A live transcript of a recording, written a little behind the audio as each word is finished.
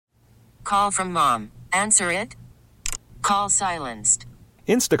Call from mom. Answer it. Call silenced.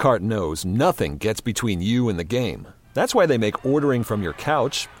 Instacart knows nothing gets between you and the game. That's why they make ordering from your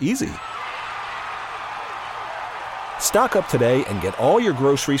couch easy. Stock up today and get all your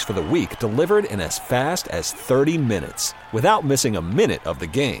groceries for the week delivered in as fast as 30 minutes without missing a minute of the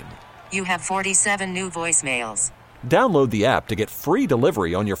game. You have 47 new voicemails. Download the app to get free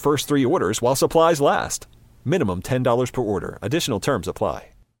delivery on your first 3 orders while supplies last. Minimum $10 per order. Additional terms apply.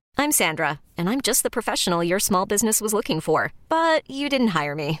 I'm Sandra, and I'm just the professional your small business was looking for. But you didn't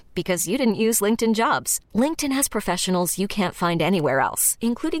hire me because you didn't use LinkedIn Jobs. LinkedIn has professionals you can't find anywhere else,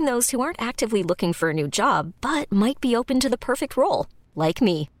 including those who aren't actively looking for a new job, but might be open to the perfect role, like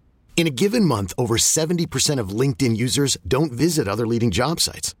me. In a given month, over 70% of LinkedIn users don't visit other leading job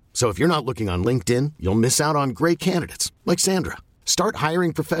sites. So if you're not looking on LinkedIn, you'll miss out on great candidates like Sandra. Start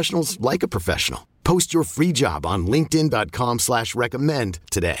hiring professionals like a professional. Post your free job on linkedin.com/recommend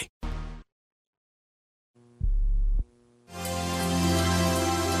today.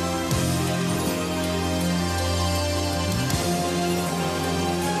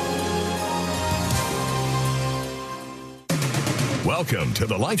 Welcome to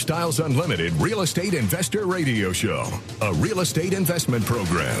the Lifestyles Unlimited Real Estate Investor Radio Show, a real estate investment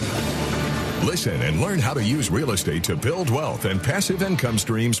program. Listen and learn how to use real estate to build wealth and passive income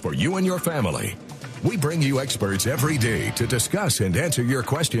streams for you and your family. We bring you experts every day to discuss and answer your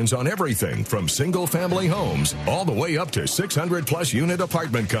questions on everything from single-family homes all the way up to 600-plus unit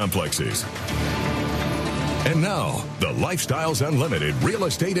apartment complexes. And now, the Lifestyles Unlimited Real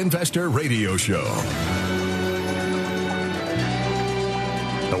Estate Investor Radio Show.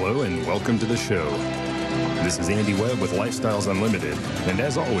 Hello and welcome to the show. This is Andy Webb with Lifestyles Unlimited, and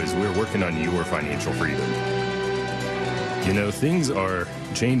as always, we're working on your financial freedom. You know, things are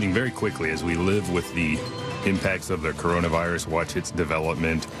changing very quickly as we live with the impacts of the coronavirus, watch its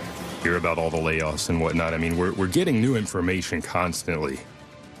development, hear about all the layoffs and whatnot. I mean, we're getting new information constantly,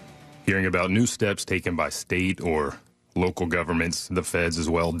 hearing about new steps taken by state or local governments, the feds as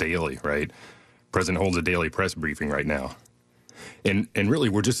well, daily, right? President holds a daily press briefing right now. And really,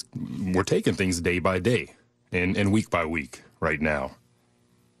 we're taking things day by day and week by week right now.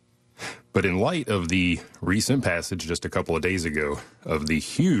 But in light of the recent passage just a couple of days ago of the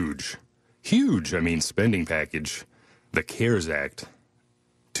huge, spending package, the CARES Act,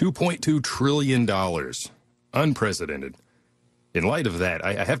 $2.2 trillion, unprecedented. In light of that,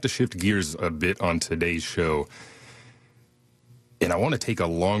 I have to shift gears a bit on today's show, and I want to take a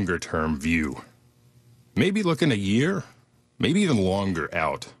longer-term view. Maybe looking a year, maybe even longer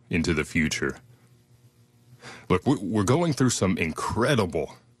out into the future. Look, we're going through some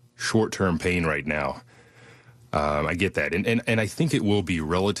incredible short-term pain right now. I get that. And I think it will be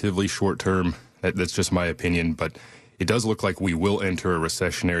relatively short-term. That's just my opinion. But it does look like we will enter a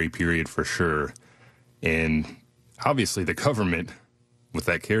recessionary period for sure. And obviously the government, with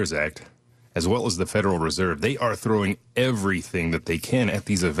that CARES Act, as well as the Federal Reserve, they are throwing everything that they can at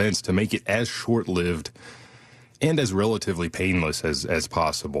these events to make it as short-lived and as relatively painless as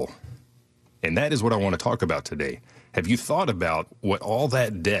possible. And that is what I want to talk about today. Have you thought about what all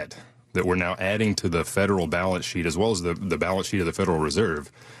that debt that we're now adding to the federal balance sheet, as well as the balance sheet of the Federal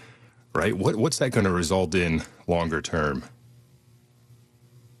Reserve, right? What's that going to result in longer term?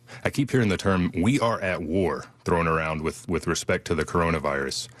 I keep hearing the term, we are at war, thrown around with respect to the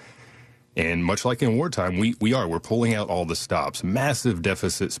coronavirus. And much like in wartime, we're pulling out all the stops, massive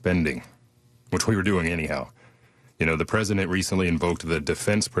deficit spending, which we were doing anyhow. You know, the president recently invoked the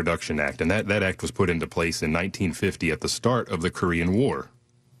Defense Production Act, and that act was put into place in 1950 at the start of the Korean War,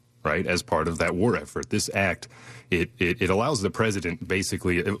 right, as part of that war effort. This act, it allows the president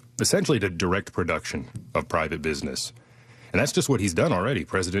essentially to direct production of private business. And that's just what he's done already.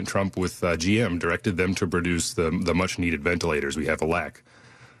 President Trump with GM directed them to produce the much-needed ventilators. We have a lack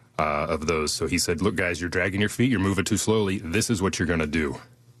of those. So he said, look, guys, you're dragging your feet, you're moving too slowly. This is what you're going to do.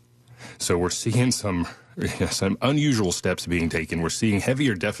 So we're seeing some unusual steps being taken. We're seeing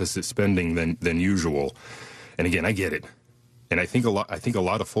heavier deficit spending than usual. And again, I get it. And I think a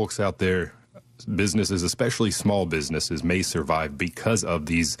lot of folks out there, businesses, especially small businesses, may survive because of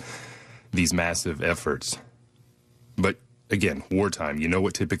these massive efforts. But again, wartime, you know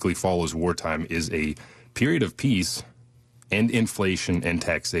what typically follows wartime is a period of peace and inflation and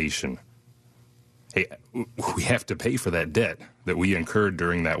taxation. Hey, we have to pay for that debt that we incurred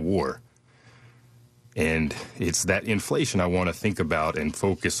during that war. And it's that inflation I want to think about and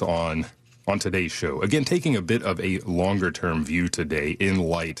focus on today's show. Again, taking a bit of a longer-term view today in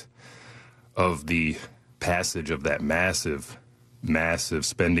light of the passage of that massive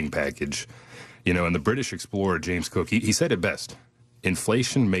spending package. You know, and the British explorer James Cook, he said it best.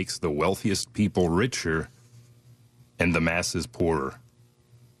 Inflation makes the wealthiest people richer and the masses poorer.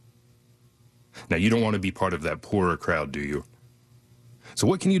 Now, you don't want to be part of that poorer crowd, do you? So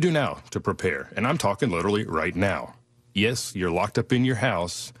what can you do now to prepare? And I'm talking literally right now. Yes, you're locked up in your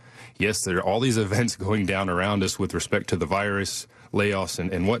house. Yes, there are all these events going down around us with respect to the virus, layoffs,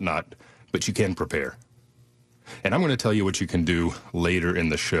 and whatnot, but you can prepare. And I'm going to tell you what you can do later in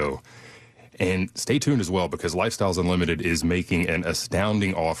the show. And stay tuned as well, because Lifestyles Unlimited is making an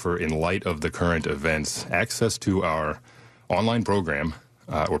astounding offer in light of the current events. Access to our online program,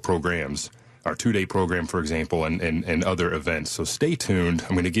 or programs, our 2-day program, for example, and other events. So stay tuned.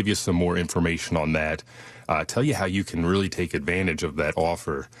 I'm going to give you some more information on that, tell you how you can really take advantage of that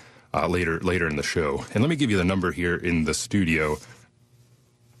offer later in the show. And let me give you the number here in the studio.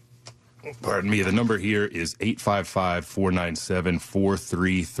 Pardon me, the number here is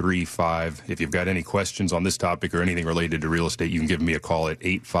 855-497-4335. If you've got any questions on this topic or anything related to real estate, you can give me a call at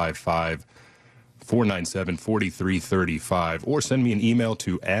 855-497-4335, or send me an email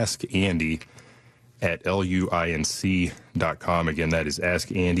to askandy@luinc.com. Again, that is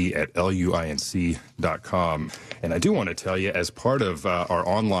askandy@luinc.com. And I do want to tell you, as part of our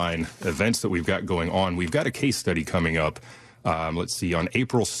online events that we've got going on, we've got a case study coming up. Let's see, on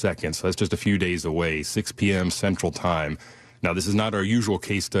April 2nd, so that's just a few days away, 6 p.m. Central Time. Now, this is not our usual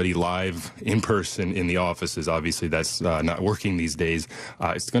case study live in person in the offices. Obviously, that's not working these days.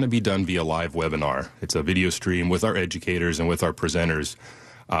 It's going to be done via live webinar. It's a video stream with our educators and with our presenters,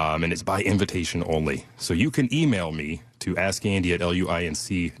 and it's by invitation only. So you can email me to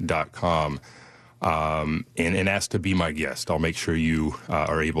askandy@luinc.com and ask to be my guest. I'll make sure you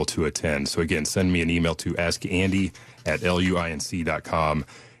are able to attend. So again, send me an email to askandy@luinc.com,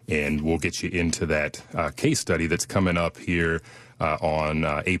 and we'll get you into that case study that's coming up here on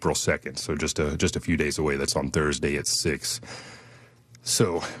April 2nd. So just a few days away. That's on Thursday at 6.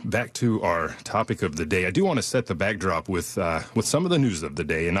 So back to our topic of the day. I do want to set the backdrop with some of the news of the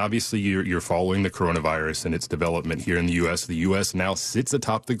day. And obviously you're following the coronavirus and its development here in the U.S. The U.S. now sits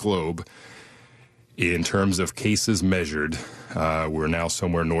atop the globe in terms of cases measured. We're now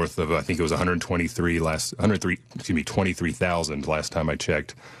somewhere north of, I think it was 23,000 last time I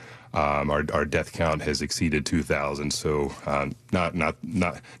checked. Our death count has exceeded 2,000. So not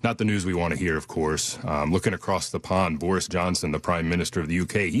the news we want to hear, of course. Looking across the pond, Boris Johnson, the Prime Minister of the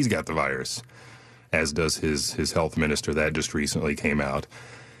UK, he's got the virus, as does his health minister. That just recently came out.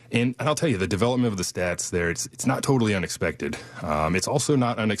 And I'll tell you, the development of the stats there, it's not totally unexpected. It's also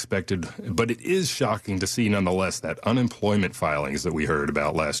not unexpected, but it is shocking to see nonetheless that unemployment filings that we heard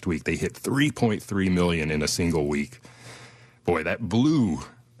about last week, they hit 3.3 million in a single week. Boy, that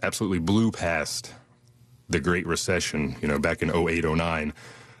absolutely blew past the Great Recession, back in 08, 09.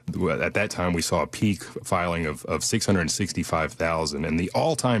 At that time, we saw a peak filing of 665,000, and the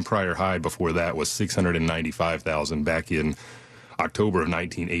all-time prior high before that was 695,000 back in October of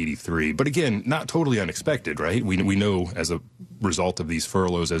 1983. But again, not totally unexpected, right? We know as a result of these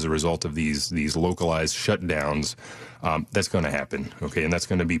furloughs, as a result of these localized shutdowns, that's going to happen, okay? And that's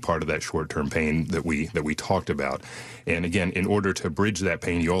going to be part of that short-term pain that we talked about. And again, in order to bridge that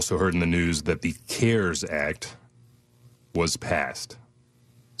pain, you also heard in the news that the CARES Act was passed.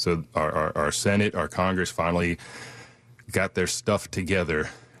 So our Senate, our Congress finally got their stuff together,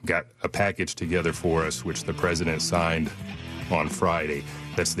 got a package together for us, which the president signed on Friday.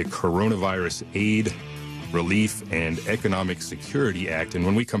 That's the Coronavirus Aid, Relief, and Economic Security Act. And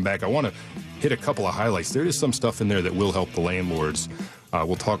when we come back, I want to hit a couple of highlights. There is some stuff in there that will help the landlords.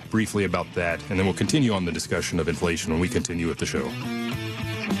 We'll talk briefly about that, and then we'll continue on the discussion of inflation when we continue with the show.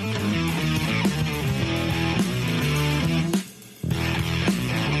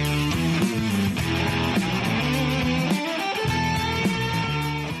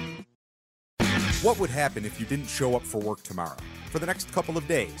 What would happen if you didn't show up for work tomorrow? For the next couple of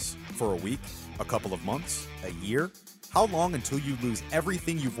days? For a week? A couple of months? A year? How long until you lose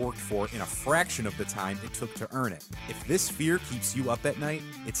everything you've worked for in a fraction of the time it took to earn it? If this fear keeps you up at night,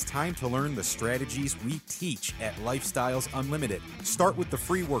 it's time to learn the strategies we teach at Lifestyles Unlimited. Start with the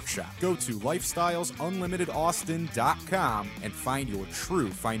free workshop. Go to lifestylesunlimitedaustin.com and find your true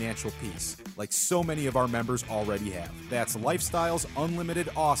financial peace, like so many of our members already have. That's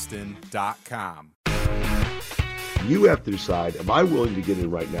lifestylesunlimitedaustin.com. You have to decide, am I willing to get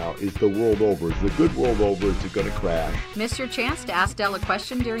in right now? Is the world over? Is the good world over? Is it going to crash? Miss your chance to ask Del a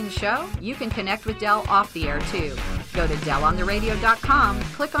question during the show? You can connect with Del off the air, too. Go to DellOnTheRadio.com,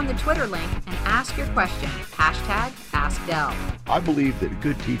 click on the Twitter link, and ask your question. #AskDell. I believe that a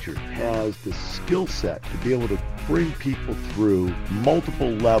good teacher has the skill set to be able to bring people through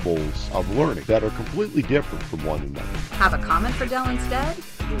multiple levels of learning that are completely different from one another. Have a comment for Dell instead?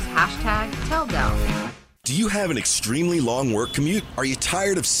 Use #TellDell. Do you have an extremely long work commute? Are you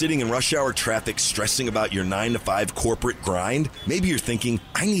tired of sitting in rush hour traffic stressing about your 9-to-5 corporate grind? Maybe you're thinking,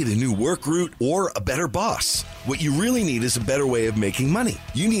 I need a new work route or a better boss. What you really need is a better way of making money.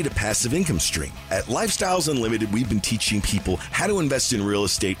 You need a passive income stream. At Lifestyles Unlimited, we've been teaching people how to invest in real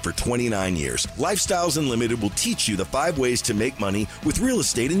estate for 29 years. Lifestyles Unlimited will teach you the 5 ways to make money with real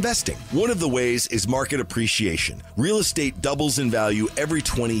estate investing. One of the ways is market appreciation. Real estate doubles in value every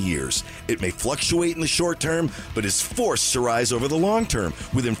 20 years. It may fluctuate in the short term, but is forced to rise over the long term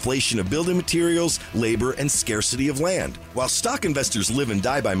with inflation of building materials, labor, and scarcity of land. While stock investors live and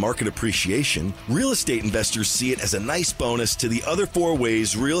die by market appreciation, real estate investors see it as a nice bonus to the other 4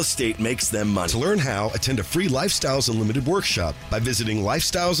 ways real estate makes them money. To learn how, attend a free Lifestyles Unlimited workshop by visiting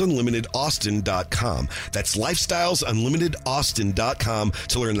lifestylesunlimitedaustin.com. That's lifestylesunlimitedaustin.com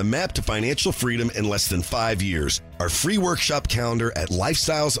to learn the map to financial freedom in less than 5 years. Our free workshop calendar at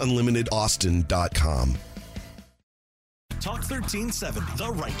lifestylesunlimitedaustin.com. Talk 1370,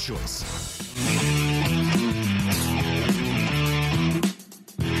 the right choice.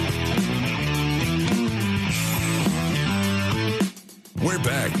 We're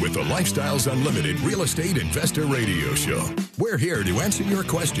back with the Lifestyles Unlimited Real Estate Investor Radio Show. We're here to answer your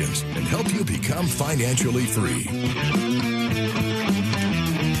questions and help you become financially free.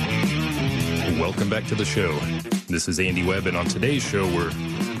 Welcome back to the show. This is Andy Webb, and on today's show, we're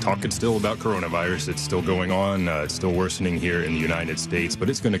talking still about coronavirus. It's still going on. It's still worsening here in the United States, but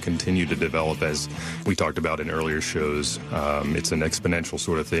it's going to continue to develop as we talked about in earlier shows. It's an exponential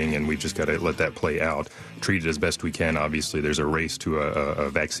sort of thing, and we've just got to let that play out. Treat it as best we can. Obviously, there's a race to a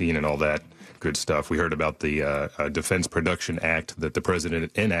vaccine and all that good stuff. We heard about the Defense Production Act that the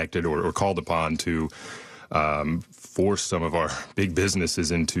president enacted or called upon to force some of our big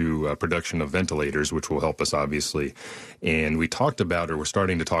businesses into production of ventilators, which will help us, obviously. And we talked about, or we're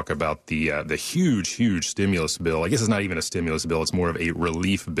starting to talk about the huge stimulus bill. I guess it's not even a stimulus bill. It's more of a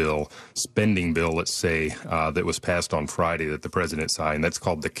relief bill, spending bill, let's say, that was passed on Friday that the president signed. That's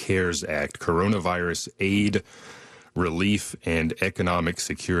called the CARES Act, Coronavirus Aid, Relief, and Economic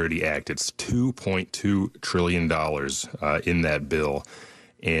Security Act. It's $2.2 trillion in that bill.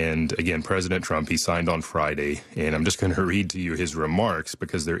 And again, President Trump, he signed on Friday, and I'm just going to read to you his remarks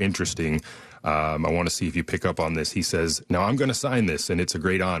because they're interesting. I want to see if you pick up on this. He says, now I'm going to sign this, and it's a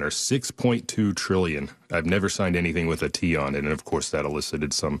great honor, $6.2 trillion. I've never signed anything with a T on it. And of course, that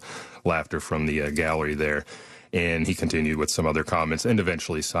elicited some laughter from the gallery there. And he continued with some other comments and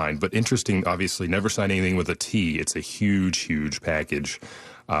eventually signed. But interesting, obviously, never signed anything with a T. It's a huge package.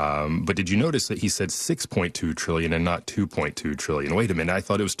 But did you notice that he said 6.2 trillion and not 2.2 trillion? Wait a minute, I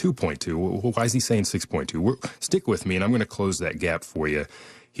thought it was 2.2. Well, why is he saying 6.2? Stick with me, and I'm going to close that gap for you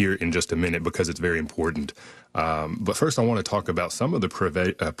here in just a minute because it's very important. But first, I want to talk about some of the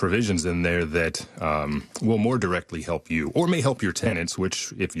provisions in there that will more directly help you or may help your tenants,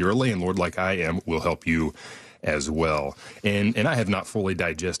 which, if you're a landlord like I am, will help you as well. And I have not fully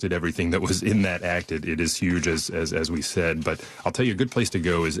digested everything that was in that act. It is huge, as we said. But I'll tell you, a good place to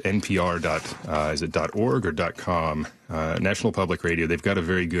go is npr.org or .com, National Public Radio. They've got a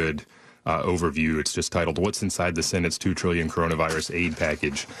very good overview. It's just titled, What's Inside the Senate's $2 trillion Coronavirus Aid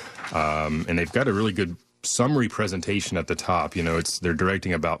Package? And they've got a really good summary presentation at the top. You know, they're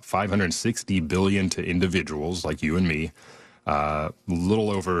directing about $560 billion to individuals like you and me. A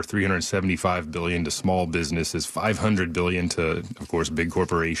little over $375 billion to small businesses, $500 billion to, of course, big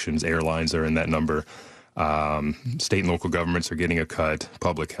corporations. Airlines are in that number. State and local governments are getting a cut,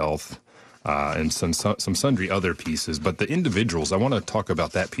 public health, and some sundry other pieces. But the individuals, I want to talk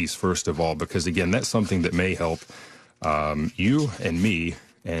about that piece first of all, because, again, that's something that may help you and me,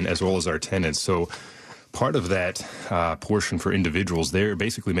 and as well as our tenants. So part of that portion for individuals, they're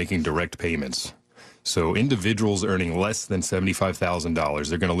basically making direct payments. So individuals earning less than $75,000,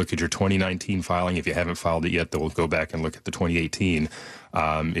 they're going to look at your 2019 filing. If you haven't filed it yet, they'll go back and look at the 2018.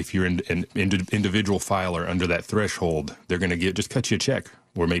 If you're an individual filer under that threshold, they're going to just cut you a check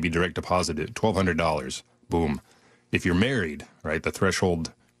or maybe direct deposit it, $1,200. Boom. If you're married, right, the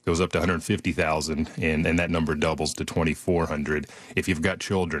threshold goes up to $150,000, and that number doubles to $2,400. If you've got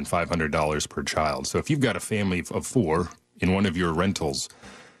children, $500 per child. So if you've got a family of 4 in one of your rentals,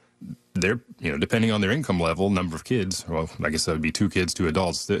 they're, depending on their income level, number of kids, well, I guess that would be 2 kids, 2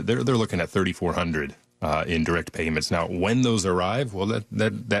 adults, they're looking at $3,400 in direct payments. Now, when those arrive, well,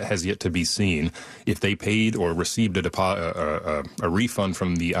 that has yet to be seen. If they paid or received a refund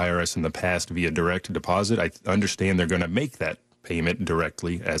from the IRS in the past via direct deposit, I understand they're going to make that payment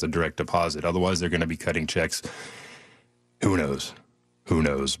directly as a direct deposit. Otherwise, they're going to be cutting checks. Who knows? Who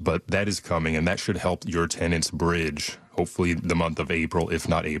knows? But that is coming, and that should help your tenants bridge, hopefully, the month of April. If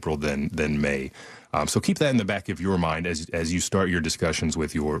not April, then May. So keep that in the back of your mind as you start your discussions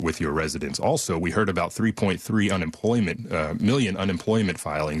with your residents. Also, we heard about 3.3 million unemployment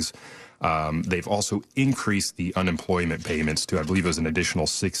filings. They've also increased the unemployment payments to, I believe, it was an additional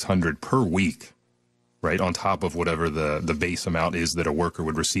 $600 per week, right, on top of whatever the base amount is that a worker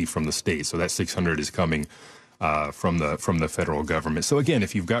would receive from the state. So that $600 is coming from the federal government. So again,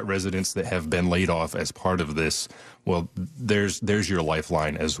 if you've got residents that have been laid off as part of this, well, there's your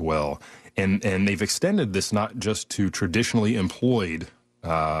lifeline as well. And they've extended this not just to traditionally employed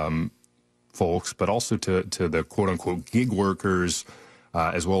folks, but also to the quote unquote gig workers,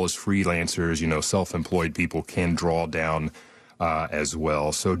 as well as freelancers. Self-employed people can draw down as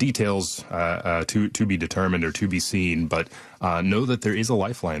well. So details to be determined or to be seen, but know that there is a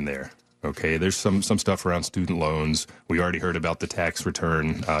lifeline there. Okay, there's some stuff around student loans. We already heard about the tax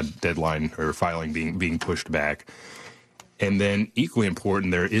return deadline or filing being pushed back. And then equally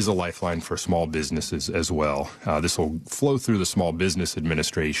important, there is a lifeline for small businesses as well. This will flow through the Small Business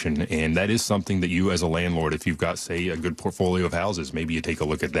Administration, and that is something that you as a landlord, if you've got, say, a good portfolio of houses, maybe you take a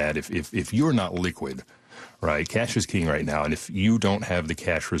look at that. If you're not liquid, right, cash is king right now, and if you don't have the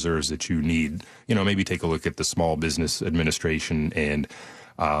cash reserves that you need, maybe take a look at the Small Business Administration and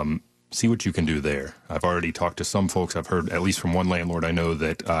see what you can do there. I've already talked to some folks. I've heard, at least from one landlord I know,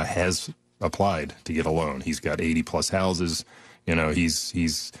 that has applied to get a loan. He's got 80 plus houses.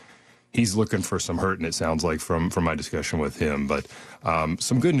 He's looking for some hurt, and it sounds like from my discussion with him. But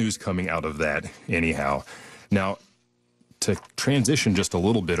some good news coming out of that anyhow. Now, to transition just a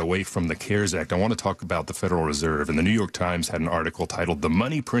little bit away from the CARES Act, I want to talk about the Federal Reserve. And the New York Times had an article titled, "The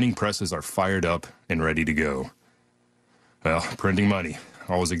Money Printing Presses Are Fired Up and Ready to Go." Well, printing money,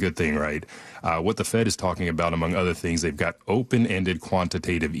 always a good thing, right? What the Fed is talking about, among other things, they've got open-ended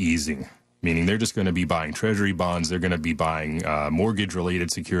quantitative easing, meaning they're just going to be buying treasury bonds. They're going to be buying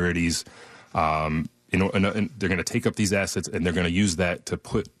mortgage-related securities. And they're going to take up these assets, and they're going to use that to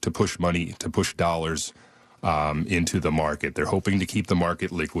push money, to push dollars into the market. They're hoping to keep the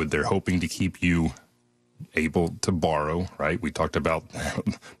market liquid. They're hoping to keep you able to borrow, right? We talked about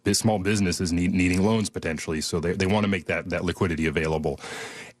small businesses needing loans potentially, so they want to make that liquidity available.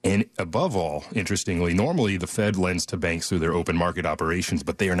 And above all, interestingly, normally the Fed lends to banks through their open market operations,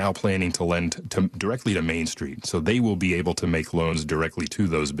 but they are now planning to lend directly to Main Street. So they will be able to make loans directly to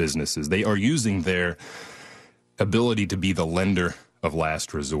those businesses. They are using their ability to be the lender of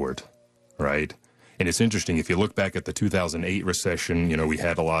last resort, right? And it's interesting, if you look back at the 2008 recession, we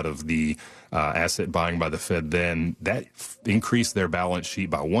had a lot of the asset buying by the Fed then. That increased their balance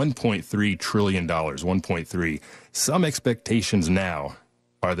sheet by $1.3 trillion, 1.3. Some expectations now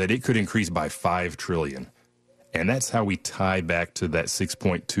are that it could increase by $5 trillion. And that's how we tie back to that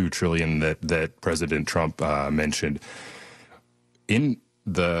 $6.2 trillion that President Trump mentioned. In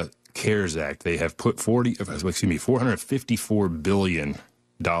the CARES Act, they have put $454 billion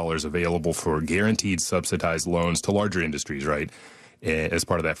available for guaranteed subsidized loans to larger industries, right? As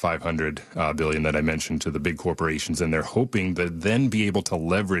part of that $500 billion that I mentioned to the big corporations. And they're hoping to then be able to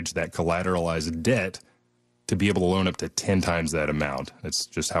leverage that collateralized debt to be able to loan up to 10 times that amount. That's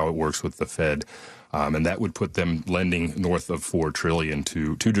just how it works with the Fed. And that would put them lending north of $4 trillion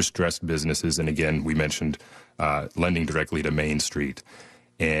to distressed businesses. And again, we mentioned lending directly to Main Street.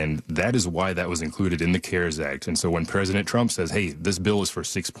 And that is why that was included in the CARES Act. And so when President Trump says, hey, this bill is for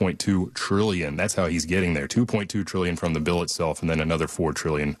 $6.2 trillion, that's how he's getting there. $2.2 trillion from the bill itself, and then another $4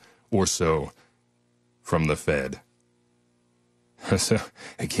 trillion or so from the Fed. So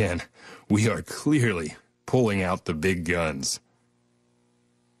again, we are clearly pulling out the big guns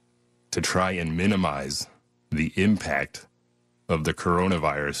to try and minimize the impact of the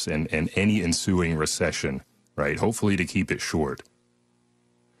coronavirus and any ensuing recession, right? Hopefully to keep it short.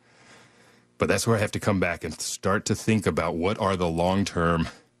 But that's where I have to come back and start to think about what are the long-term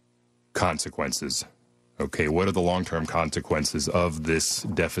consequences. Okay, what are the long-term consequences of this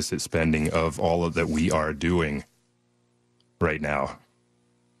deficit spending, of all of that we are doing right now?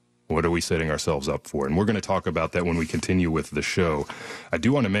 What are we setting ourselves up for? And we're going to talk about that when we continue with the show. I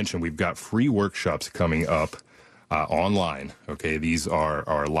do want to mention we've got free workshops coming up online. Okay, these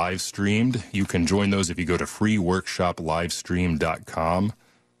are live streamed. You can join those if you go to freeworkshoplivestream.com.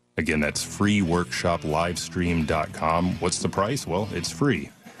 Again, that's freeworkshoplivestream.com. What's the price? Well, it's free.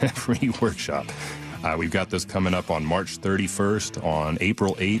 Free workshop. We've got this coming up on March 31st, on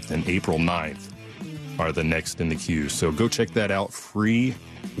April 8th, and April 9th are the next in the queue. So go check that out,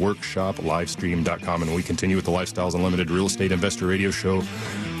 freeworkshoplivestream.com. And when we continue with the Lifestyles Unlimited Real Estate Investor Radio Show,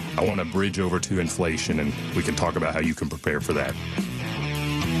 I want to bridge over to inflation, and we can talk about how you can prepare for that.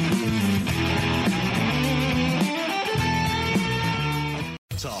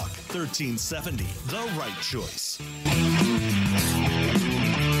 Talk 1370, the right choice.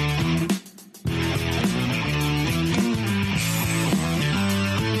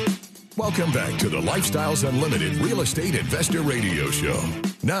 Welcome back to the Lifestyles Unlimited Real Estate Investor Radio Show.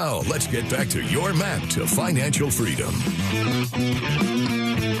 Now, let's get back to your map to financial freedom.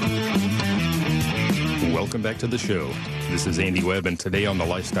 Welcome back to the show. This is Andy Webb, and today on the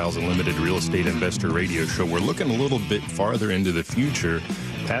Lifestyles Unlimited Real Estate Investor Radio Show, we're looking a little bit farther into the future,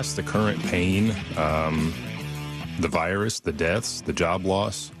 past the current pain, the virus, the deaths, the job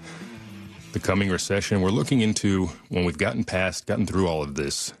loss, the coming recession. We're looking into, when we've gotten through all of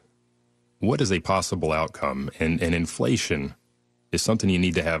this, what is a possible outcome? And inflation is something you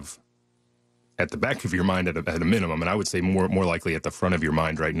need to have at the back of your mind at a minimum, and I would say more likely at the front of your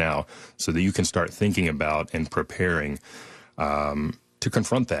mind right now, so that you can start thinking about and preparing to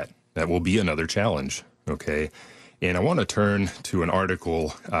confront that. That will be another challenge, okay? And I want to turn to an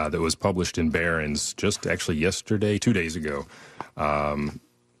article that was published in Barron's just actually yesterday, 2 days ago.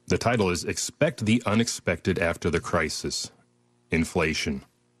 The title is Expect the Unexpected After the Crisis, Inflation.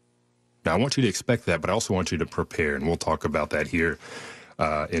 Now, I want you to expect that, but I also want you to prepare, and we'll talk about that here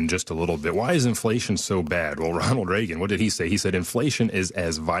in just a little bit. Why is inflation so bad? Well, Ronald Reagan, what did he say? He said, inflation is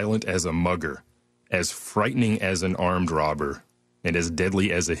as violent as a mugger, as frightening as an armed robber, and as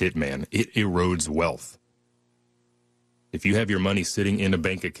deadly as a hitman. It erodes wealth. If you have your money sitting in a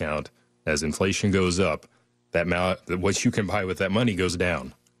bank account, as inflation goes up, what you can buy with that money goes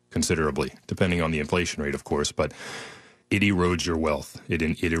down considerably, depending on the inflation rate, of course, but it erodes your wealth. It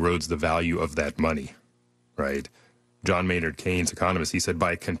erodes the value of that money, right? John Maynard Keynes, economist, he said,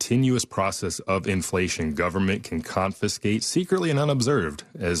 by a continuous process of inflation, government can confiscate secretly and unobserved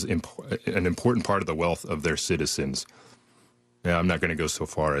as an important part of the wealth of their citizens. Now, I'm not going to go so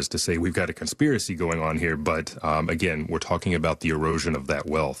far as to say we've got a conspiracy going on here, but again, we're talking about the erosion of that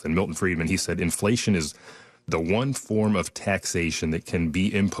wealth. And Milton Friedman, he said, inflation is the one form of taxation that can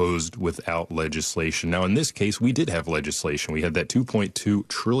be imposed without legislation. Now, in this case, we did have legislation. We had that $2.2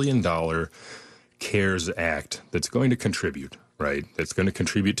 trillion CARES Act that's going to contribute, right? That's going to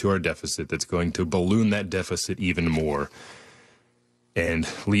contribute to our deficit, that's going to balloon that deficit even more and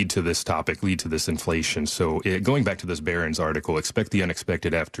lead to this inflation. So going back to this Barron's article, Expect the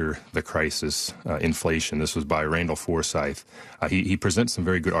Unexpected After the Crisis, Inflation. This was by Randall Forsyth. He presents some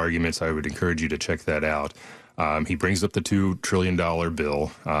very good arguments. I would encourage you to check that out. He brings up the $2 trillion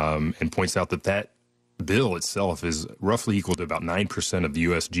bill and points out that bill itself is roughly equal to about 9% of the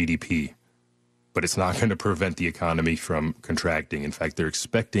U.S. GDP. But it's not going to prevent the economy from contracting. In fact, they're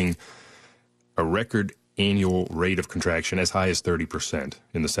expecting a record annual rate of contraction as high as 30%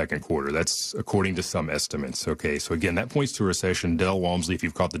 in the second quarter. That's according to some estimates. Okay, so again, that points to a recession. Del Walmsley, if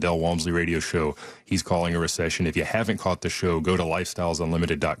you've caught the Del Walmsley radio show, he's calling a recession. If you haven't caught the show, go to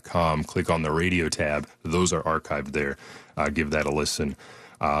lifestylesunlimited.com, click on the radio tab. Those are archived there. Give that a listen.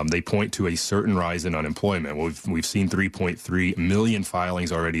 They point to a certain rise in unemployment. We've seen 3.3 million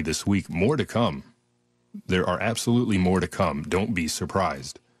filings already this week. More to come. There are absolutely more to come. Don't be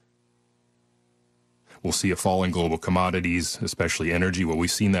surprised. We'll see a fall in global commodities, especially energy. Well, we've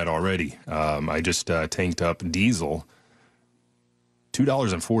seen that already. I just tanked up diesel,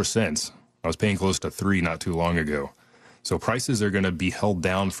 $2.04. I was paying close to $3 not too long ago. So prices are going to be held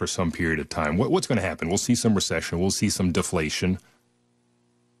down for some period of time. What's going to happen? We'll see some recession. We'll see some deflation.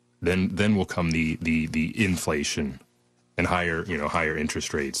 Then will come the inflation and higher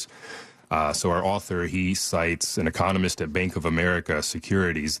interest rates. So our author, he cites an economist at Bank of America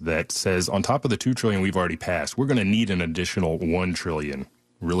Securities that says on top of the $2 trillion we've already passed, we're going to need an additional $1 trillion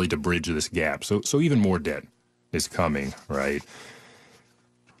really to bridge this gap. So even more debt is coming, right?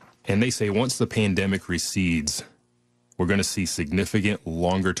 And they say once the pandemic recedes, we're going to see significant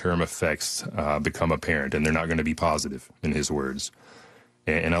longer-term effects become apparent, and they're not going to be positive, in his words.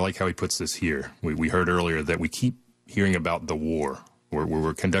 And I like how he puts this here. We heard earlier that we keep hearing about the war.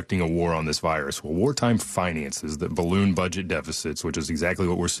 We're conducting a war on this virus. Well, wartime finances that balloon budget deficits, which is exactly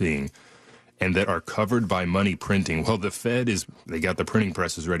what we're seeing, and that are covered by money printing. Well, the Fed they got the printing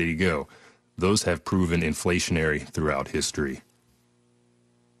presses ready to go. Those have proven inflationary throughout history.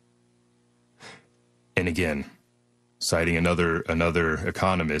 And again, citing another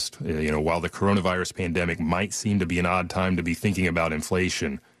economist, while the coronavirus pandemic might seem to be an odd time to be thinking about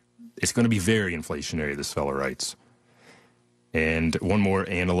inflation, It's going to be very inflationary, this fellow writes. And one more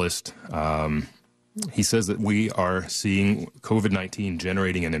analyst, he says that we are seeing COVID-19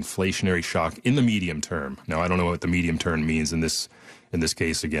 generating an inflationary shock in the medium term. Now, I don't know what the medium term means in this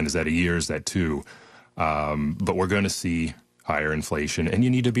case. Again, is that a year? Is that 2? But we're going to see higher inflation, and you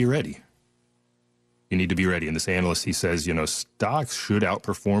need to be ready. You need to be ready. And this analyst, he says, stocks should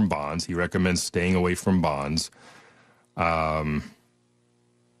outperform bonds. He recommends staying away from bonds.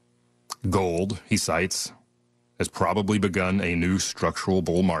 Gold, he cites, has probably begun a new structural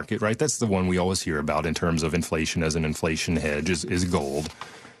bull market, right? That's the one we always hear about in terms of inflation as an inflation hedge is gold.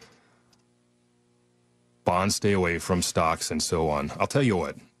 Bonds, stay away from stocks and so on. I'll tell you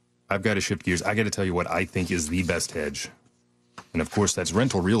what, I've got to shift gears. I got to tell you what I think is the best hedge. And of course, that's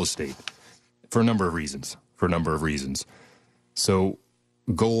rental real estate for a number of reasons. So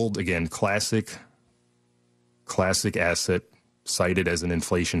gold, again, classic asset, cited as an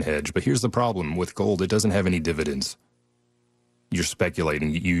inflation hedge. But here's the problem with gold. It doesn't have any dividends. You're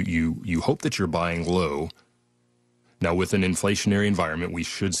speculating. You hope that you're buying low. Now, with an inflationary environment, we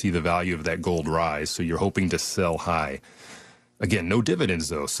should see the value of that gold rise. So you're hoping to sell high. Again, no dividends,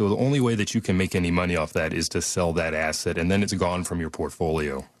 though. So the only way that you can make any money off that is to sell that asset, and then it's gone from your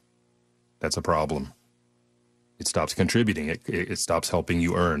portfolio. That's a problem. It stops contributing. It stops helping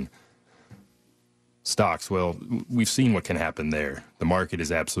you earn. Stocks, well, we've seen what can happen there. The market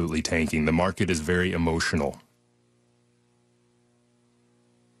is absolutely tanking. The market is very emotional.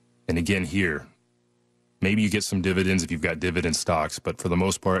 And again, here, maybe you get some dividends if you've got dividend stocks, but for the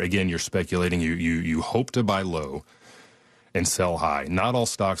most part, again, you're speculating. You hope to buy low and sell high. Not all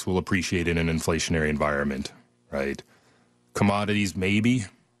stocks will appreciate in an inflationary environment, right? Commodities, maybe.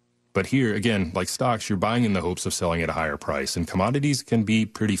 But here, again, like stocks, you're buying in the hopes of selling at a higher price. And commodities can be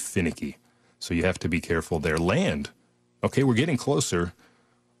pretty finicky. So you have to be careful there. Land, okay, we're getting closer.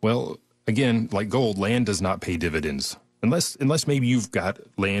 Well, again, like gold, land does not pay dividends. Unless maybe you've got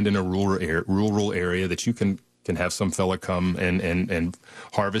land in a rural area that you can have some fella come and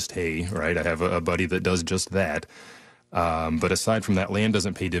harvest hay, right? I have a buddy that does just that. But aside from that, land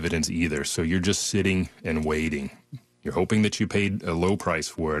doesn't pay dividends either. So you're just sitting and waiting. You're hoping that you paid a low price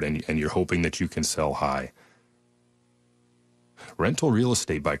for it, and you're hoping that you can sell high. Rental real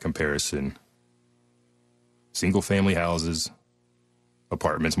estate, by comparison, single-family houses,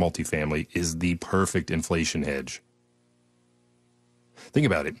 apartments, multifamily, is the perfect inflation hedge. Think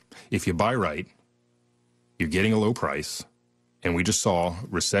about it. If you buy right, you're getting a low price, and we just saw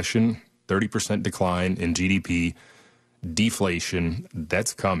recession, 30% decline in GDP, deflation,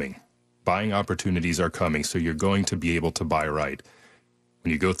 that's coming. Buying opportunities are coming, so you're going to be able to buy right.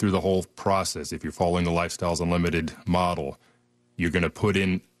 When you go through the whole process, if you're following the Lifestyles Unlimited model, you're going to put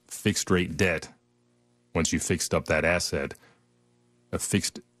in fixed-rate debt once you've fixed up that asset, a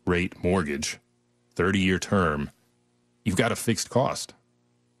fixed-rate mortgage, 30-year term. You've got a fixed cost.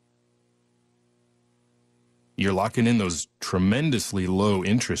 You're locking in those tremendously low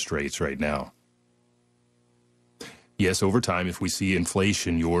interest rates right now. Yes, over time, if we see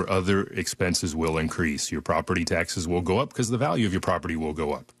inflation, your other expenses will increase. Your property taxes will go up because the value of your property will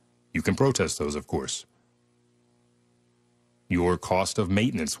go up. You can protest those, of course. Your cost of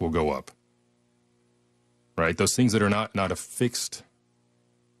maintenance will go up. Right? Those things that are not a fixed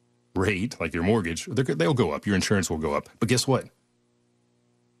rate, like your mortgage, they'll go up. Your insurance will go up. But guess what?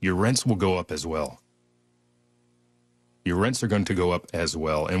 Your rents will go up as well. Your rents are going to go up as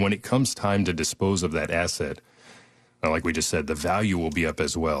well. And when it comes time to dispose of that asset, like we just said, the value will be up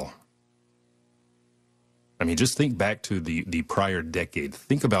as well. I mean, just think back to the prior decade.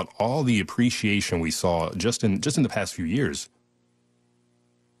 Think about all the appreciation we saw just in the past few years.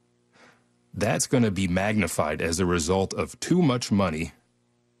 That's going to be magnified as a result of too much money,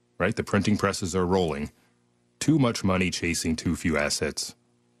 right? The printing presses are rolling. Too much money chasing too few assets.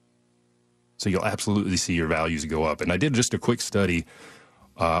 So you'll absolutely see your values go up. And I did just a quick study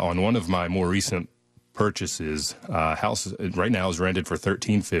on one of my more recent purchases. House right now is rented for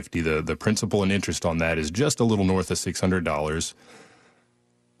 $1,350. The principal and interest on that is just a little north of $600.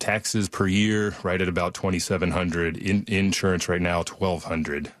 Taxes per year right at about $2,700. Insurance right now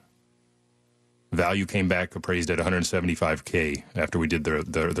 $1,200. Value came back appraised at $175K after we did the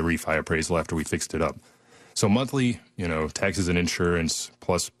refi appraisal after we fixed it up. So monthly, taxes and insurance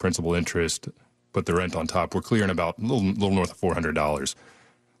plus principal interest, put the rent on top, we're clearing about a little north of $400.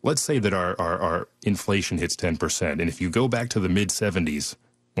 Let's say that our inflation hits 10%. And if you go back to the mid-'70s,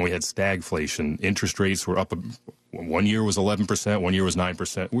 when we had stagflation, interest rates were up. 1 year was 11%, 1 year was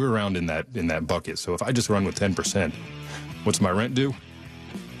 9%. We're around in that bucket. So if I just run with 10%, what's my rent do?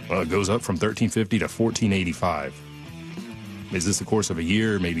 Well, it goes up from $1,350 to $1,485. Is this the course of a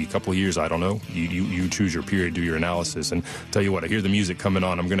year, maybe a couple of years? I don't know. You choose your period, do your analysis. And tell you what, I hear the music coming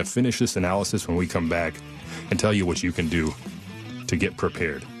on. I'm going to finish this analysis when we come back and tell you what you can do to get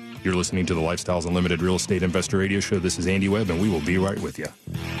prepared. You're listening to the Lifestyles Unlimited Real Estate Investor Radio Show. This is Andy Webb, and we will be right with you.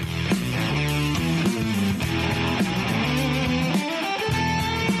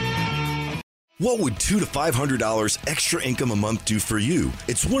 What would $200 to $500 extra income a month do for you?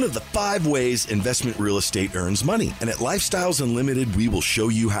 It's one of the 5 ways investment real estate earns money. And at Lifestyles Unlimited, we will show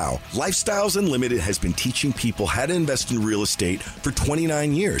you how. Lifestyles Unlimited has been teaching people how to invest in real estate for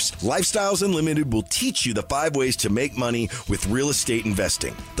 29 years. Lifestyles Unlimited will teach you the 5 ways to make money with real estate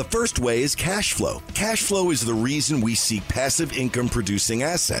investing. The first way is cash flow. Cash flow is the reason we seek passive income producing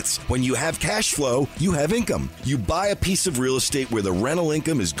assets. When you have cash flow, you have income. You buy a piece of real estate where the rental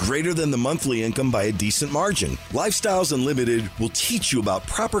income is greater than the monthly income by a decent margin. Lifestyles Unlimited will teach you about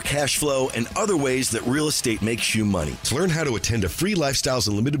proper cash flow and other ways that real estate makes you money. To learn how to attend a free Lifestyles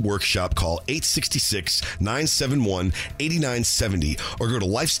Unlimited workshop, call 866-971-8970 or go to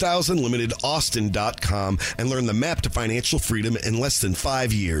lifestylesunlimitedaustin.com and learn the map to financial freedom in less than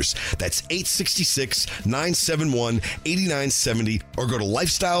 5 years. That's 866-971-8970 or go to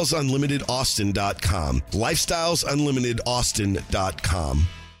lifestylesunlimitedaustin.com. lifestylesunlimitedaustin.com.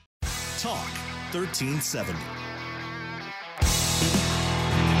 Talk 1370.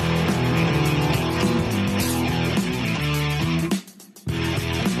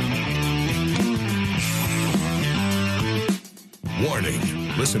 Warning.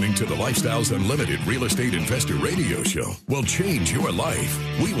 Listening to the Lifestyles Unlimited Real Estate Investor Radio Show will change your life.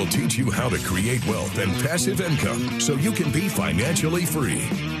 We will teach you how to create wealth and passive income so you can be financially free.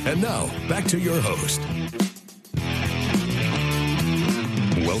 And now, back to your host.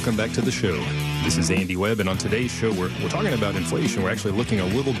 Welcome back to the show. This is Andy Webb, and on today's show, we're talking about inflation. We're actually looking a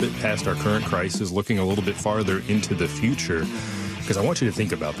little bit past our current crisis, looking a little bit farther into the future, because I want you to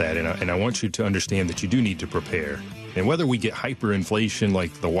think about that, and I want you to understand that you do need to prepare. And whether we get hyperinflation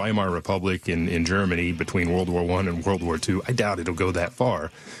like the Weimar Republic in Germany between World War I and World War II, I doubt it'll go that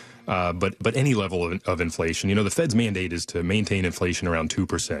far. But any level of inflation, you know, the Fed's mandate is to maintain inflation around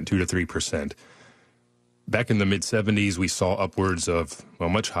 2%, 2 to 3%. Back in the mid-'70s, we saw upwards of, well,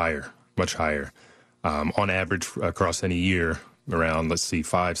 much higher. On average, across any year, around,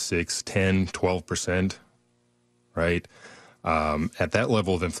 5, 6, 10, 12%, right? At that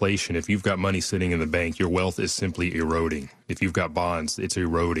level of inflation, if you've got money sitting in the bank, your wealth is simply eroding. If you've got bonds, it's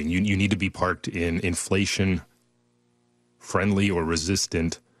eroding. You need to be parked in inflation-friendly or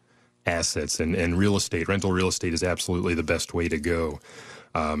resistant assets, and real estate, rental real estate is absolutely the best way to go.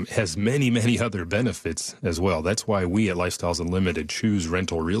 Has many, many other benefits as well. That's why we at Lifestyles Unlimited choose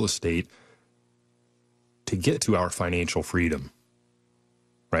rental real estate to get to our financial freedom,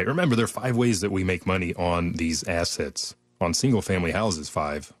 right? Remember, there are 5 ways that we make money on these assets. On single-family houses,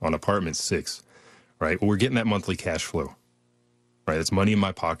 5. On apartments, 6, right? Well, we're getting that monthly cash flow, right? It's money in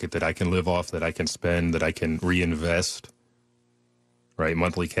my pocket that I can live off, that I can spend, that I can reinvest, right?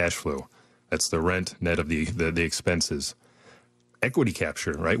 Monthly cash flow. That's the rent net of the expenses. Equity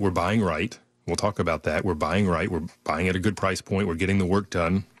capture, right? We're buying right. We'll talk about that. We're buying right. We're buying at a good price point. We're getting the work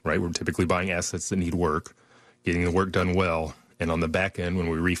done, right? We're typically buying assets that need work, getting the work done well. And on the back end, when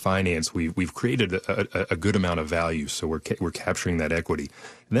we refinance, we've created a good amount of value. So we're capturing that equity.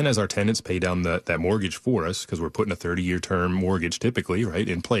 And then as our tenants pay down that mortgage for us, because we're putting a 30-year term mortgage typically, right,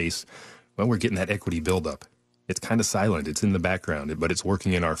 in place, well, we're getting that equity buildup. It's kind of silent. It's in the background, but it's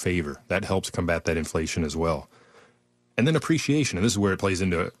working in our favor. That helps combat that inflation as well. And then appreciation, and this is where it plays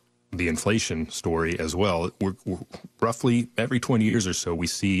into the inflation story as well. We're roughly every 20 years or so, we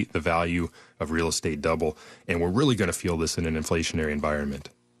see the value of real estate double, and we're really going to feel this in an inflationary environment.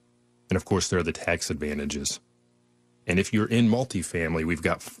 And of course, there are the tax advantages. And if you're in multifamily, we've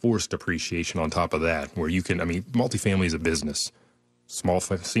got forced appreciation on top of that, where you can, multifamily is a business.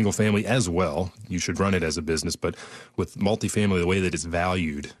 Single family as well. You should run it as a business, but with multifamily, the way that it's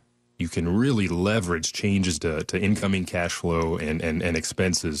valued, you can really leverage changes to incoming cash flow and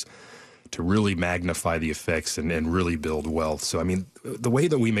expenses to really magnify the effects and really build wealth. So, the way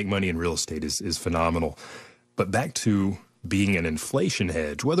that we make money in real estate is phenomenal. But back to being an inflation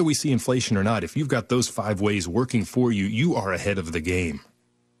hedge, whether we see inflation or not, if you've got those 5 ways working for you, you are ahead of the game.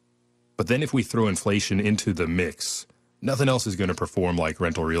 But then if we throw inflation into the mix, nothing else is going to perform like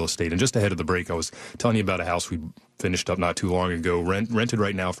rental real estate. And just ahead of the break, I was telling you about a house we finished up not too long ago, rented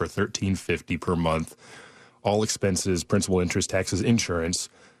right now for $1,350 per month, all expenses, principal, interest, taxes, insurance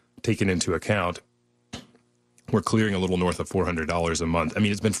taken into account. We're clearing a little north of $400 a month.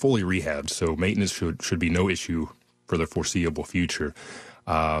 It's been fully rehabbed, so maintenance should be no issue for the foreseeable future.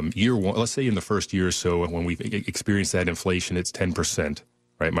 Year one, let's say in the first year or so, when we experience that inflation, it's 10%,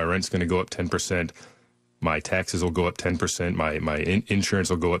 right? My rent's going to go up 10%. My taxes will go up 10%. My insurance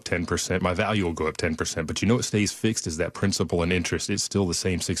will go up 10%. My value will go up 10%. But you know what stays fixed is that principal and interest. It's still the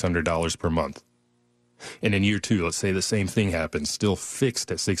same $600 per month. And in year two, let's say the same thing happens, still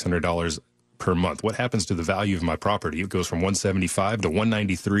fixed at $600 per month. What happens to the value of my property? It goes from $175 to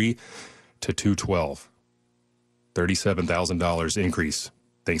 $193 to $212. $37,000 increase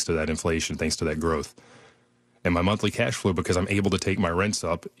thanks to that inflation, thanks to that growth. And my monthly cash flow, because I'm able to take my rents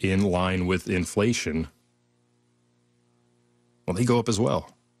up in line with inflation, well, they go up as well.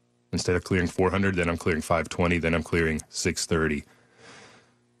 Instead of clearing $400, then I'm clearing $520, then I'm clearing $630.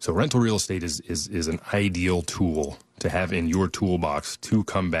 So rental real estate is an ideal tool to have in your toolbox to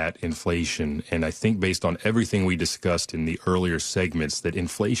combat inflation. And I think based on everything we discussed in the earlier segments, that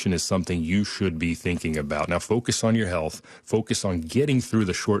inflation is something you should be thinking about. Now, focus on your health, focus on getting through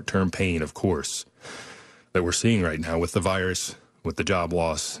the short-term pain, of course, that we're seeing right now with the virus, with the job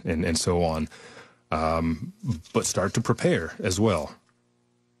loss, and so on. But start to prepare as well.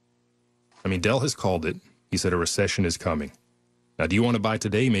 I mean, Dell has called it. He said a recession is coming. Now, do you want to buy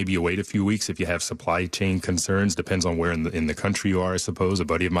today? Maybe you wait a few weeks if you have supply chain concerns. Depends on where in the country you are, I suppose. A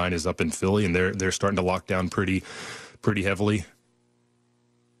buddy of mine is up in Philly, and they're starting to lock down pretty heavily.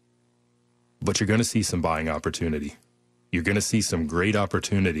 But you're going to see some buying opportunity. You're going to see some great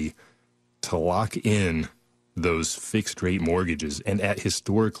opportunity to lock in those fixed rate mortgages and at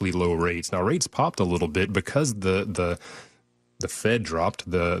historically low rates. Now, rates popped a little bit because the Fed dropped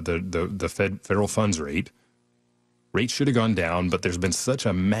the federal funds rate. Rates should have gone down, but there's been such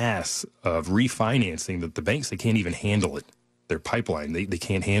a mass of refinancing that the banks, they can't even handle it. Their pipeline, they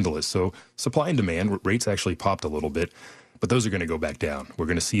can't handle it. So supply and demand, rates actually popped a little bit, but those are going to go back down. We're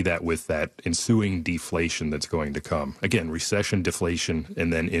going to see that with that ensuing deflation that's going to come. Again, recession, deflation,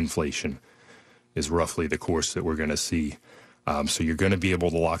 and then inflation is roughly the course that we're going to see. So you're going to be able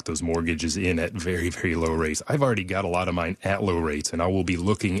to lock those mortgages in at very, very low rates. I've already got a lot of mine at low rates, and I will be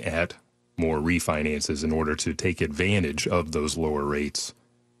looking at more refinances in order to take advantage of those lower rates.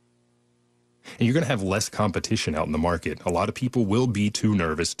 And you're going to have less competition out in the market. A lot of people will be too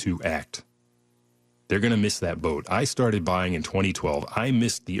nervous to act. They're going to miss that boat. I started buying in 2012. I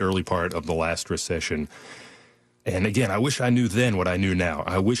missed the early part of the last recession. And again, I wish I knew then what I knew now.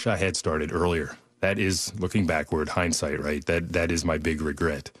 I wish I had started earlier. That is, looking backward, hindsight, right? That is my big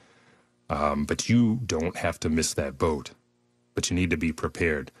regret. But you don't have to miss that boat. But you need to be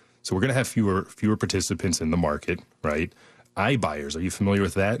prepared. So we're going to have fewer participants in the market, right? iBuyers, are you familiar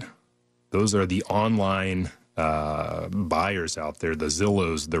with that? Those are the online buyers out there, the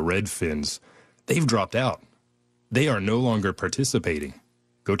Zillows, the Redfins. They've dropped out. They are no longer participating.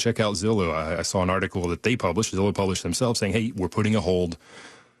 Go check out Zillow. I saw an article that Zillow published themselves saying, hey, we're putting a hold.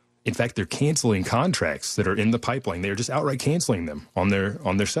 In fact, they're canceling contracts that are in the pipeline. They're just outright canceling them on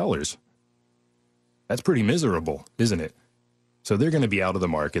their sellers. That's pretty miserable, isn't it? So they're going to be out of the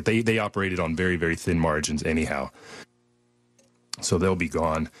market. They operated on very, very thin margins anyhow. So they'll be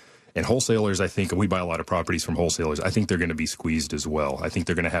gone. And wholesalers, I think, we buy a lot of properties from wholesalers. I think they're going to be squeezed as well. I think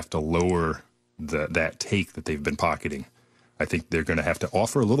they're going to have to lower that take that they've been pocketing. I think they're going to have to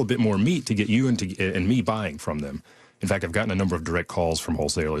offer a little bit more meat to get you and me buying from them. In fact, I've gotten a number of direct calls from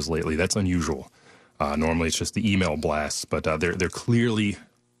wholesalers lately. That's unusual. Normally it's just the email blasts, but they're clearly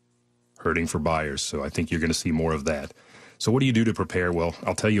hurting for buyers. So I think you're going to see more of that. So what do you do to prepare? Well,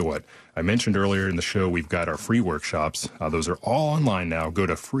 I'll tell you what. I mentioned earlier in the show, we've got our free workshops. Those are all online now. Go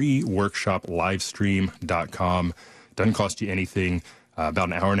to freeworkshoplivestream.com. Doesn't cost you anything. About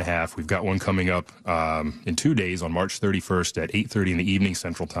an hour and a half. We've got one coming up in 2 days on March 31st at 8:30 in the evening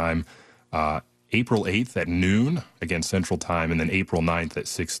Central Time. April 8th at noon, again, Central Time, and then April 9th at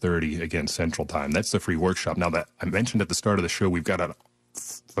 6:30, again, Central Time. That's the free workshop. Now, that I mentioned at the start of the show, we've got a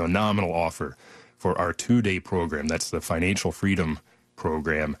phenomenal offer for our 2-day program. That's the Financial Freedom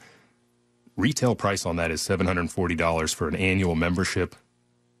Program. Retail price on that is $740 for an annual membership.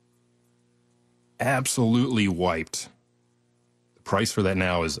 Absolutely wiped. The price for that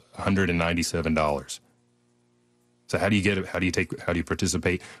now is $197. So how do you get it? How do you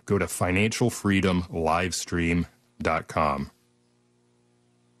participate? Go to financialfreedomlivestream.com.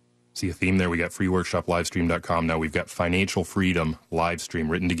 See a theme there? We got freeworkshoplivestream.com. Now we've got Financial Freedom Livestream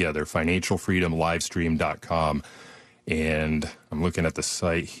written together, financialfreedomlivestream.com. And I'm looking at the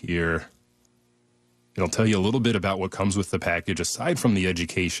site here. It'll tell you a little bit about what comes with the package. Aside from the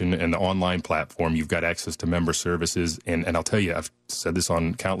education and the online platform, you've got access to member services. And I'll tell you, I've said this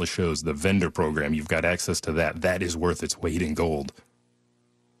on countless shows, the vendor program, you've got access to that. That is worth its weight in gold.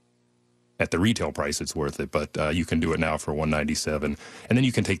 at the retail price, it's worth it, but you can do it now for $197. And then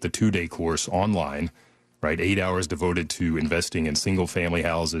you can take the 2-day course online, right? 8 hours devoted to investing in single-family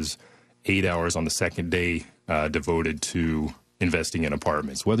houses, 8 hours on the second day devoted to investing in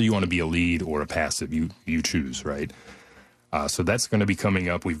apartments. Whether you want to be a lead or a passive, you choose, right? So that's going to be coming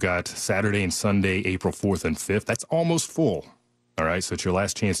up. We've got Saturday and Sunday, April 4th and 5th. That's almost full. All right, so it's your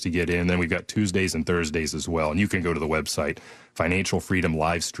last chance to get in. Then we've got Tuesdays and Thursdays as well. And you can go to the website,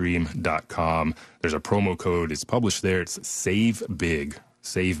 financialfreedomlivestream.com. There's a promo code. It's published there. It's Save Big,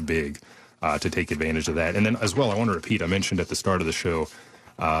 to take advantage of that. And then as well, I want to repeat, I mentioned at the start of the show,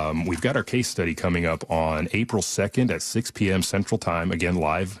 we've got our case study coming up on April 2nd at 6 p.m. Central Time, again,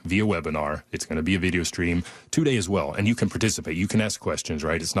 live via webinar. It's going to be a video stream, 2-day as well, and you can participate. You can ask questions,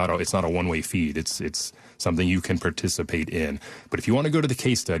 right? It's not a one-way feed. It's something you can participate in. But if you want to go to the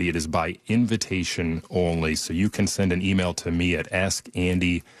case study, it is by invitation only, so you can send an email to me at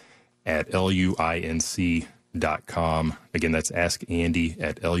askandy@luinc.com. Again, that's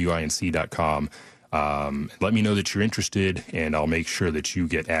askandy@luinc.com. Let me know that you're interested, and I'll make sure that you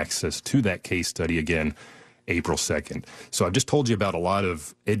get access to that case study again, April 2nd. So I've just told you about a lot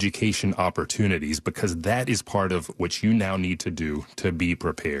of education opportunities because that is part of what you now need to do to be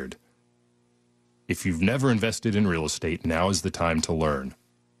prepared. If you've never invested in real estate, now is the time to learn.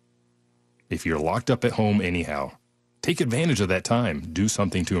 If you're locked up at home anyhow, take advantage of that time. Do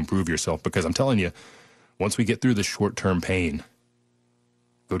something to improve yourself because I'm telling you, once we get through the short-term pain,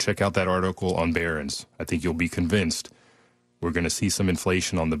 go check out that article on Barron's. I think you'll be convinced we're going to see some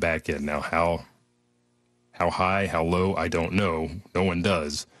inflation on the back end. Now, how high, how low, I don't know. No one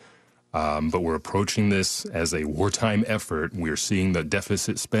does. But we're approaching this as a wartime effort. We're seeing the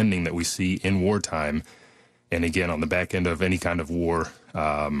deficit spending that we see in wartime. And again, on the back end of any kind of war,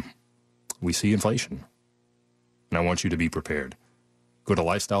 we see inflation. And I want you to be prepared. Go to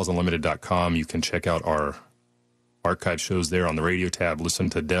lifestylesunlimited.com. You can check out our archive shows there on the radio tab. Listen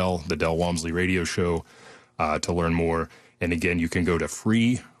to the Del Walmsley radio show to learn more. And again, you can go to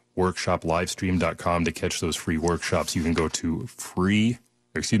freeworkshoplivestream.com to catch those free workshops. You can go to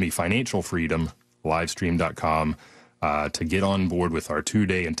financialfreedomlivestream.com to get on board with our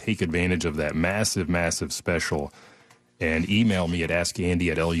 2-day and take advantage of that massive, massive special. And email me at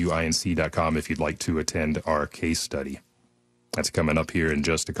askandy@luinc.com if you'd like to attend our case study. That's coming up here in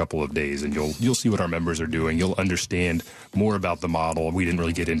just a couple of days, and you'll see what our members are doing. You'll understand more about the model. We didn't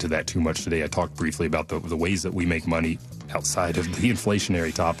really get into that too much today. I talked briefly about the ways that we make money outside of the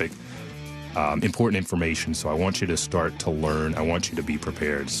inflationary topic. Important information, so I want you to start to learn. I want you to be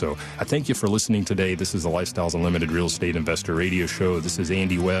prepared. So I thank you for listening today. This is the Lifestyles Unlimited Real Estate Investor Radio Show. This is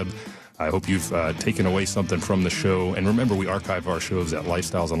Andy Webb. I hope you've taken away something from the show. And remember, we archive our shows at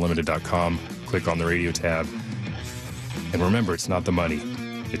lifestylesunlimited.com. Click on the radio tab. And remember, it's not the money.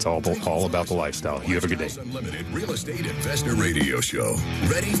 It's all about the lifestyle. You have a good day. Unlimited Real Estate Investor Radio Show.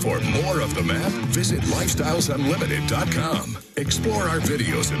 Ready for more of the map? Visit lifestylesunlimited.com. Explore our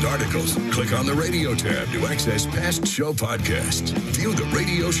videos and articles. Click on the radio tab to access past show podcasts. View the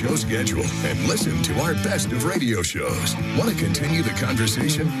radio show schedule and listen to our best of radio shows. Want to continue the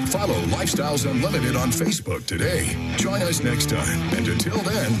conversation? Follow Lifestyles Unlimited on Facebook today. Join us next time. And until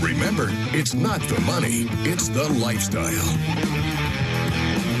then, remember, it's not the money, it's the lifestyle.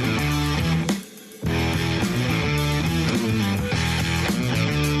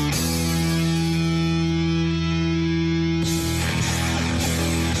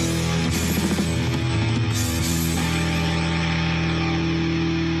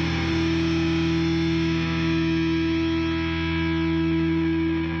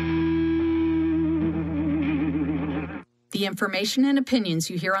 The information and opinions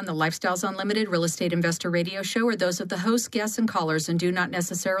you hear on the Lifestyles Unlimited Real Estate Investor Radio Show are those of the hosts, guests, and callers and do not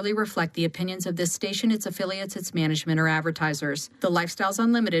necessarily reflect the opinions of this station, its affiliates, its management, or advertisers. The Lifestyles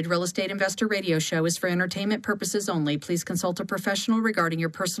Unlimited Real Estate Investor Radio Show is for entertainment purposes only. Please consult a professional regarding your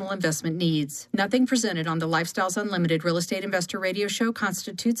personal investment needs. Nothing presented on the Lifestyles Unlimited Real Estate Investor Radio Show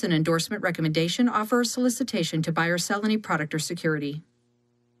constitutes an endorsement, recommendation, offer, or solicitation to buy or sell any product or security.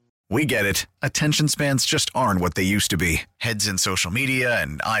 We get it. Attention spans just aren't what they used to be. Heads in social media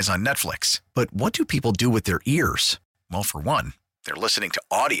and eyes on Netflix. But what do people do with their ears? Well, for one, they're listening to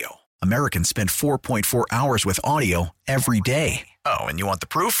audio. Americans spend 4.4 hours with audio every day. Oh, and you want the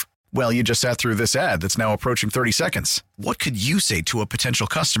proof? Well, you just sat through this ad that's now approaching 30 seconds. What could you say to a potential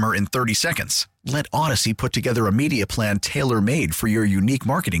customer in 30 seconds? Let Odyssey put together a media plan tailor-made for your unique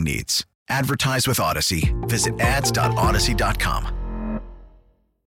marketing needs. Advertise with Odyssey. Visit ads.odyssey.com.